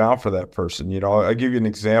be looking out for that person. I'll give you an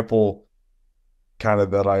example kind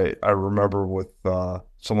of that I remember with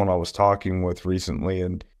someone I was talking with recently,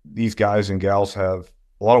 and these guys and gals have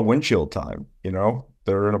a lot of windshield time.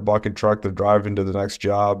 They're in a bucket truck, they're driving to the next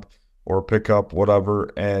job or pickup,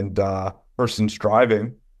 whatever, and person's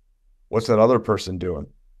driving. What's that other person doing?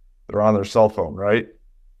 They're on their cell phone, right?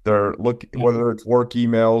 They're whether it's work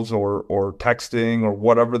emails or texting or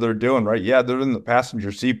whatever they're doing, right? Yeah, they're in the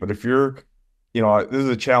passenger seat, but if you're, this is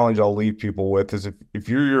a challenge I'll leave people with, is if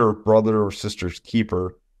you're your brother or sister's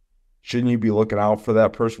keeper, shouldn't you be looking out for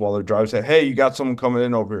that person while they're driving? Say, hey, you got someone coming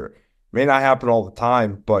in over here. May not happen all the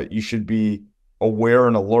time, but you should be aware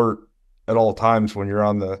and alert at all times when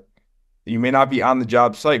you may not be on the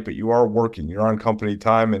job site, but you are working, you're on company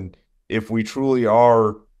time. And if we truly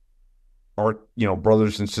are our,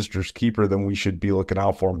 brothers and sisters keeper, then we should be looking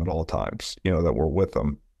out for them at all times, that we're with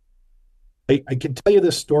them. I can tell you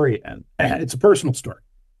this story, and it's a personal story.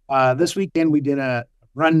 This weekend, we did a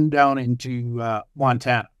run down into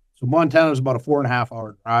Montana. So Montana is about a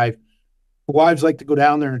 4.5-hour drive. The wives like to go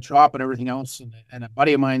down there and shop and everything else. And a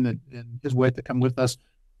buddy of mine and his wife that come with us,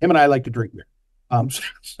 him and I like to drink beer.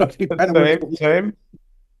 So he kind of same.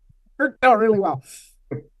 Worked out really well.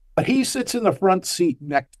 But he sits in the front seat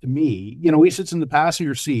next to me. He sits in the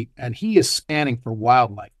passenger seat, and he is scanning for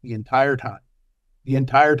wildlife the entire time. The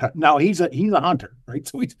entire time. Now he's a hunter, right?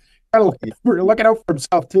 So he's kind of looking out for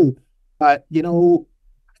himself too. But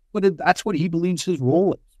that's what he believes his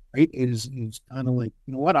role is, right? Is kind of like,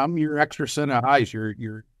 what? I'm your extra set of eyes.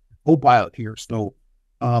 Your co-pilot here. So,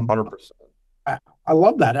 100%. I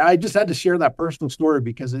love that. I just had to share that personal story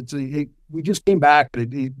because we just came back.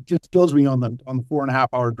 It just kills me on the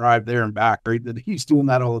 4.5-hour drive there and back, right? That he's doing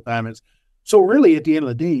that all the time. So really at the end of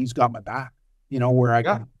the day, he's got my back, where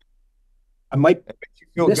I might. It makes you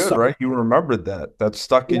feel good, something. Right? You remembered that. That's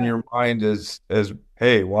stuck in your mind as,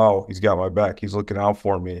 hey, wow, he's got my back. He's looking out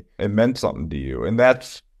for me. It meant something to you. And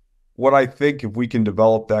that's what I think, if we can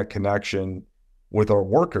develop that connection with our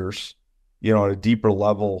workers, at a deeper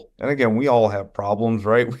level. And again, we all have problems,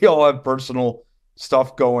 right? We all have personal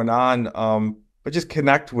stuff going on. But just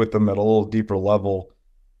connect with them at a little deeper level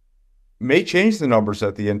may change the numbers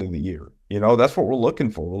at the end of the year. That's what we're looking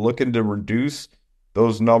for. We're looking to reduce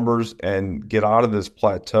those numbers and get out of this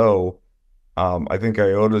plateau. I think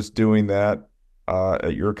IUOTA is doing that.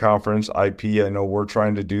 at your conference, IP. I know we're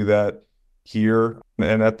trying to do that here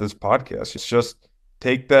and at this podcast. It's just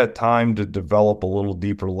take that time to develop a little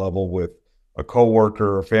deeper level with a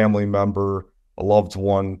coworker, a family member, a loved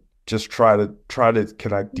one. Just try to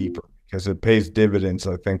connect deeper because it pays dividends,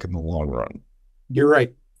 I think, in the long run. You're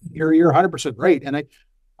right. You're 100% right. And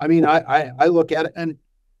I mean, I look at it, and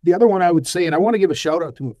the other one I would say, and I want to give a shout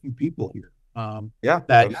out to a few people here, Yeah.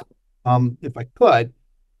 that, if I could,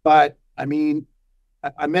 but I mean,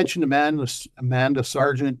 I mentioned Amanda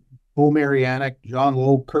Sargent, Bo Marianic, John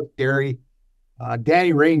Lowe, Kirk Derry,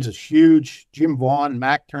 Danny Rains is huge, Jim Vaughn,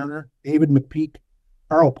 Mac Turner, David McPeak,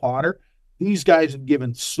 Carl Potter. These guys have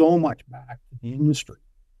given so much back to the industry.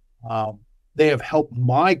 They have helped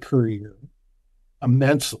my career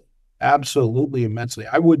immensely, absolutely immensely.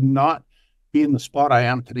 I would not be in the spot I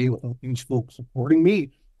am today without these folks supporting me.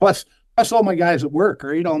 Plus all my guys at work,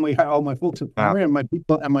 right? All my folks at Tenure and my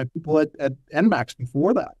people at NMAX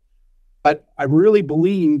before that. But I really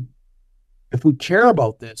believe if we care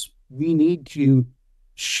about this, we need to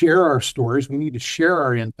share our stories. We need to share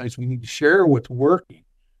our insights. We need to share what's working,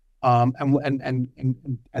 and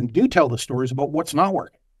do tell the stories about what's not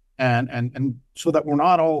working, and so that we're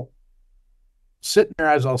not all sitting there,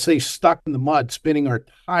 as I'll say, stuck in the mud, spinning our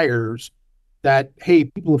tires. That, hey,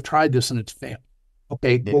 people have tried this and it's failed.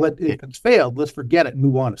 Okay, well, if it's failed, let's forget it and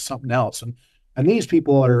move on to something else. And these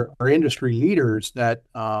people are industry leaders that,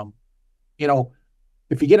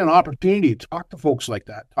 if you get an opportunity to talk to folks like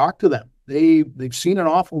that, talk to them. They've seen an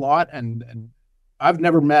awful lot, and I've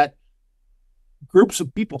never met groups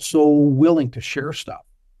of people so willing to share stuff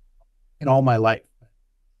in all my life.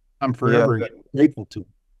 I'm forever grateful to them.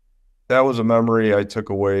 That was a memory I took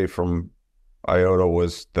away from IUOTA,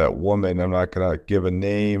 was that woman. I'm not going to give a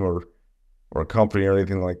name or a company or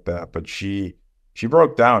anything like that, but she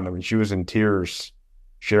broke down. I mean, she was in tears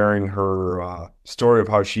sharing her story of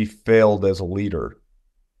how she failed as a leader,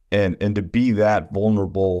 and to be that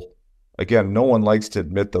vulnerable. Again, no one likes to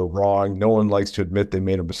admit they're wrong. No one likes to admit they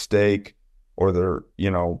made a mistake, or they're,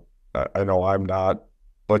 I know I'm not,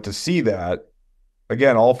 but to see that,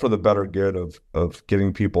 again, all for the better good of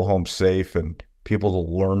getting people home safe and people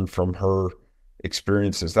to learn from her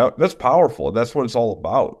experiences. That's powerful. That's what it's all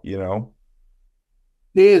about, It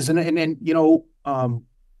is, and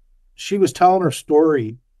she was telling her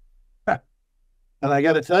story, and I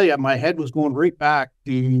got to tell you, my head was going right back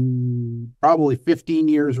to probably 15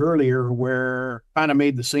 years earlier, where I kind of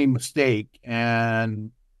made the same mistake,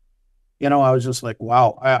 and I was just like,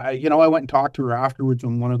 wow. I went and talked to her afterwards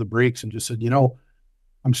on one of the breaks and just said,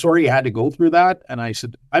 I'm sorry you had to go through that. And I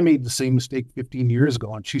said, I made the same mistake 15 years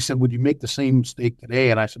ago. And she said, would you make the same mistake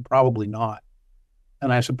today? And I said, probably not.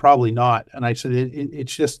 And I said, probably not. And I said,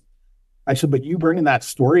 it's just, I said, but you bringing that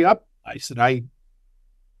story up, I said, I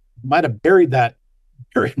might have buried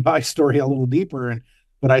my story a little deeper.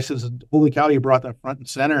 But I said, holy cow, you brought that front and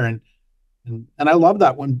center. And I love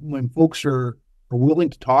that when folks are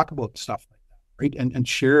willing to talk about stuff like that, right? And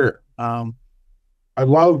share. I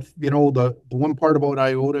love, the one part about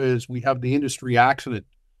IUOTA is we have the industry accident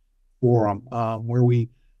forum, where we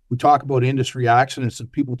talk about industry accidents,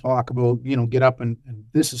 and people talk about, get up and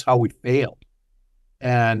this is how we failed.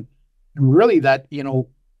 And really that,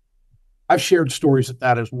 I've shared stories of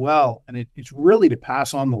that as well. And it's really to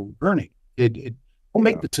pass on the learning. Don't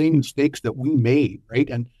make the same mistakes that we made, right?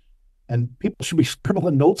 And people should be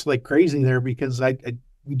scribbling notes like crazy there, because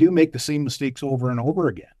we do make the same mistakes over and over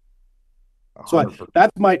again. So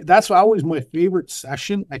that's always my favorite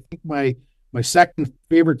session. I think my second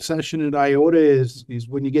favorite session at IUOTA is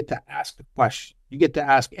when you get to ask the question. You get to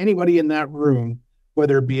ask anybody in that room,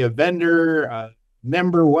 whether it be a vendor, a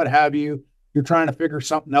member, what have you. You're trying to figure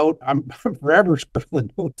something out. I'm forever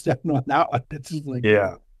scribbling notes down on that one. It's just like,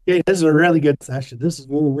 hey, this is a really good session. This is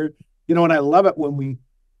where we're, and I love it when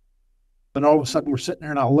all of a sudden we're sitting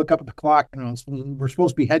there and I'll look up at the clock and we're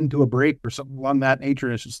supposed to be heading to a break or something along that nature.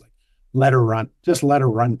 And it's just like, let her run. Just let her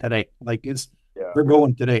run today. Like we're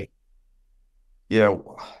going today. Yeah,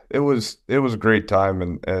 it was a great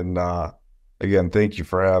time, and again, thank you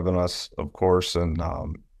for having us, of course, and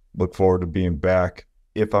look forward to being back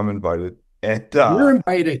if I'm invited. And you're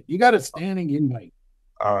invited. You got a standing invite.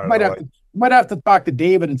 All right, might have to talk to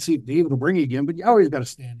David and see if David will bring you again, but you always got a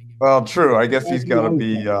standing invite. Well, true. I guess he's got to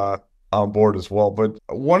be on board as well. But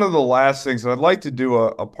one of the last things, I'd like to do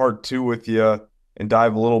a part 2 with you and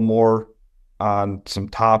dive a little more on some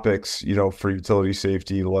topics, for utility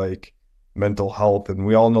safety, like mental health. And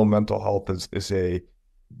we all know mental health is a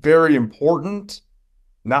very important,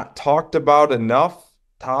 not talked about enough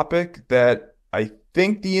topic that I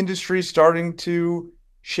think the industry is starting to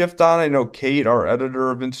shift on? I know Kate, our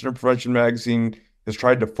editor of Incident Prevention Magazine, has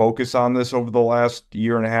tried to focus on this over the last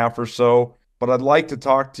year and a half or so, but I'd like to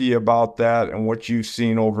talk to you about that and what you've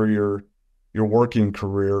seen over your working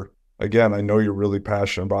career. Again, I know you're really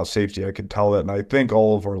passionate about safety. I can tell that, and I think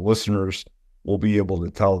all of our listeners will be able to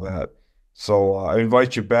tell that. So I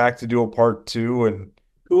invite you back to do a part two, and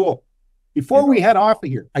Cool. you Before we know, head off of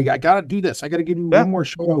here, I got to do this. I got to give you yeah, one more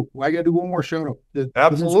shout out. I got to do one more shout out.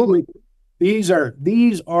 absolutely. These are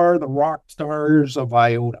the rock stars of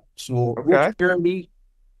IUOTA. So Rich Okay. Fairby,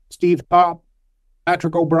 Steve Top,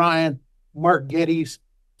 Patrick O'Brien, Mark Geddes,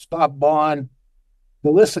 Scott Bond,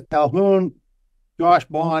 Melissa Calhoun, Josh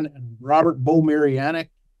Bond, and Robert Bo Marianic.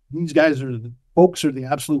 These guys are the folks are the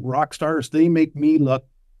absolute rock stars. They make me look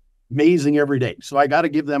amazing every day. So I got to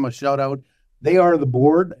give them a shout out. They are the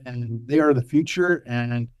board and they are the future,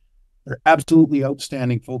 and they're absolutely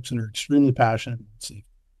outstanding folks and are extremely passionate about safety.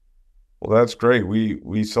 Well, that's great.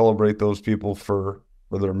 We celebrate those people for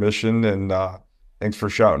their mission, and thanks for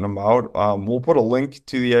shouting them out. We'll put a link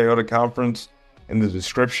to the IUOTA conference in the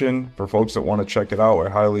description for folks that want to check it out. I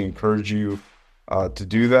highly encourage you to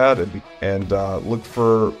do that, and look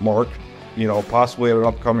for Mark, possibly at an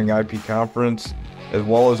upcoming IP conference, as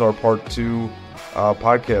well as our part two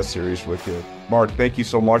podcast series with you. Mark, thank you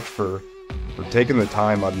so much for taking the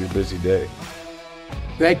time out of your busy day.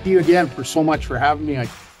 Thank you again for so much for having me. I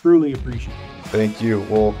truly appreciate it. Thank you.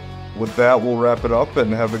 Well, with that, we'll wrap it up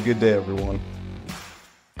and have a good day, everyone.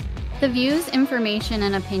 The views, information,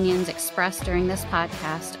 and opinions expressed during this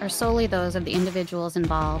podcast are solely those of the individuals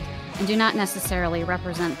involved and do not necessarily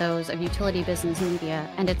represent those of Utility Business Media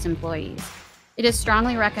and its employees. It is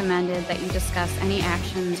strongly recommended that you discuss any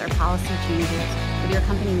actions or policy changes with your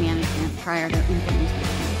company management prior to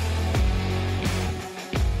implementation.